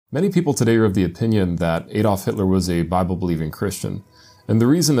Many people today are of the opinion that Adolf Hitler was a Bible-believing Christian. And the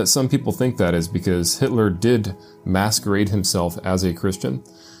reason that some people think that is because Hitler did masquerade himself as a Christian,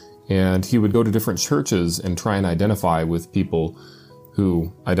 and he would go to different churches and try and identify with people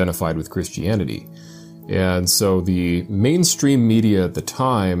who identified with Christianity. And so the mainstream media at the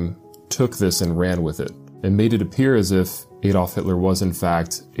time took this and ran with it, and made it appear as if Adolf Hitler was in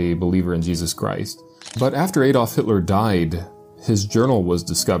fact a believer in Jesus Christ. But after Adolf Hitler died, his journal was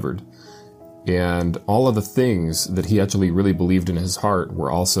discovered, and all of the things that he actually really believed in his heart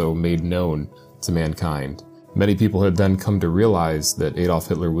were also made known to mankind. Many people had then come to realize that Adolf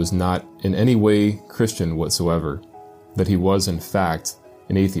Hitler was not in any way Christian whatsoever, that he was in fact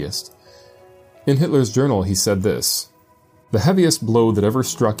an atheist. In Hitler's journal he said this: "The heaviest blow that ever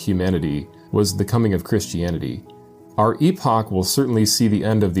struck humanity was the coming of Christianity. Our epoch will certainly see the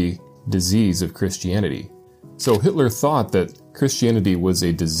end of the disease of Christianity." So Hitler thought that Christianity was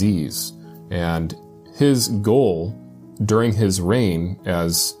a disease, and his goal during his reign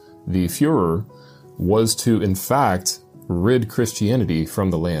as the Führer was to, in fact, rid Christianity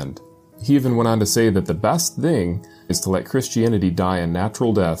from the land. He even went on to say that the best thing is to let Christianity die a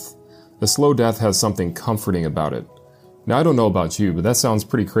natural death. A slow death has something comforting about it. Now, I don't know about you, but that sounds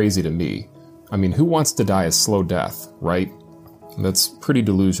pretty crazy to me. I mean, who wants to die a slow death, right? That's pretty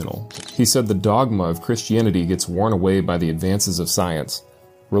delusional. He said the dogma of Christianity gets worn away by the advances of science.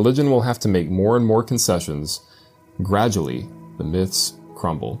 Religion will have to make more and more concessions. Gradually, the myths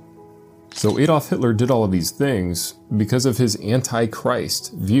crumble. So Adolf Hitler did all of these things because of his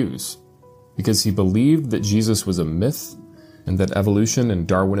anti-Christ views, because he believed that Jesus was a myth and that evolution and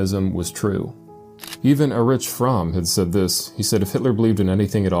Darwinism was true. Even Erich Fromm had said this. He said if Hitler believed in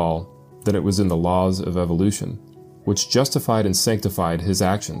anything at all, then it was in the laws of evolution, which justified and sanctified his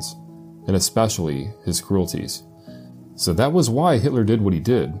actions, and especially his cruelties. So that was why Hitler did what he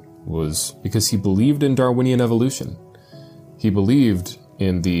did, was because he believed in Darwinian evolution. He believed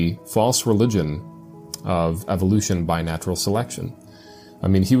in the false religion of evolution by natural selection. I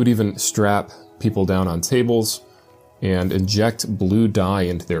mean, he would even strap people down on tables and inject blue dye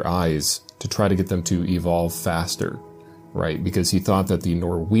into their eyes to try to get them to evolve faster, right? Because he thought that the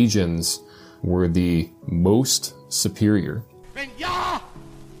Norwegians were the most superior. Wenn ja,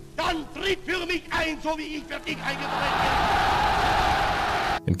 dann tritt für mich ein, so wie ich für dich eingetreten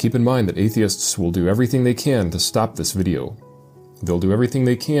bin. And keep in mind that atheists will do everything they can to stop this video. They'll do everything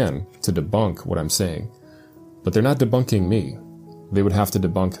they can to debunk what I'm saying. But they're not debunking me. They would have to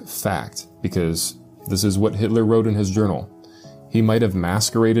debunk fact, because this is what Hitler wrote in his journal. He might have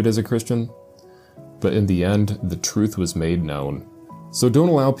masqueraded as a Christian, but in the end, the truth was made known. So don't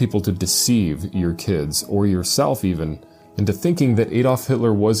allow people to deceive your kids, or yourself even, into thinking that Adolf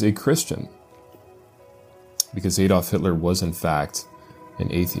Hitler was a Christian. Because Adolf Hitler was in fact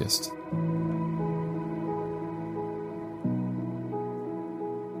an atheist.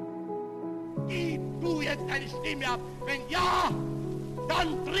 Gib du jetzt deine Stimme ab. Wenn ja,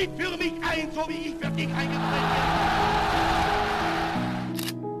 dann tritt für mich ein, so wie ich für dich eingetreten bin.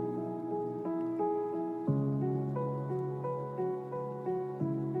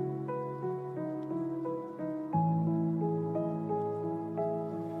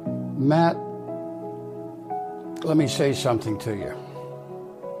 Matt, let me say something to you.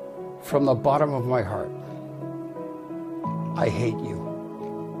 From the bottom of my heart, I hate you.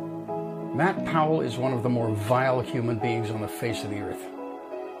 Matt Powell is one of the more vile human beings on the face of the earth.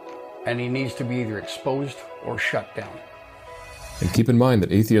 And he needs to be either exposed or shut down. And keep in mind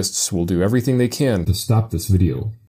that atheists will do everything they can to stop this video.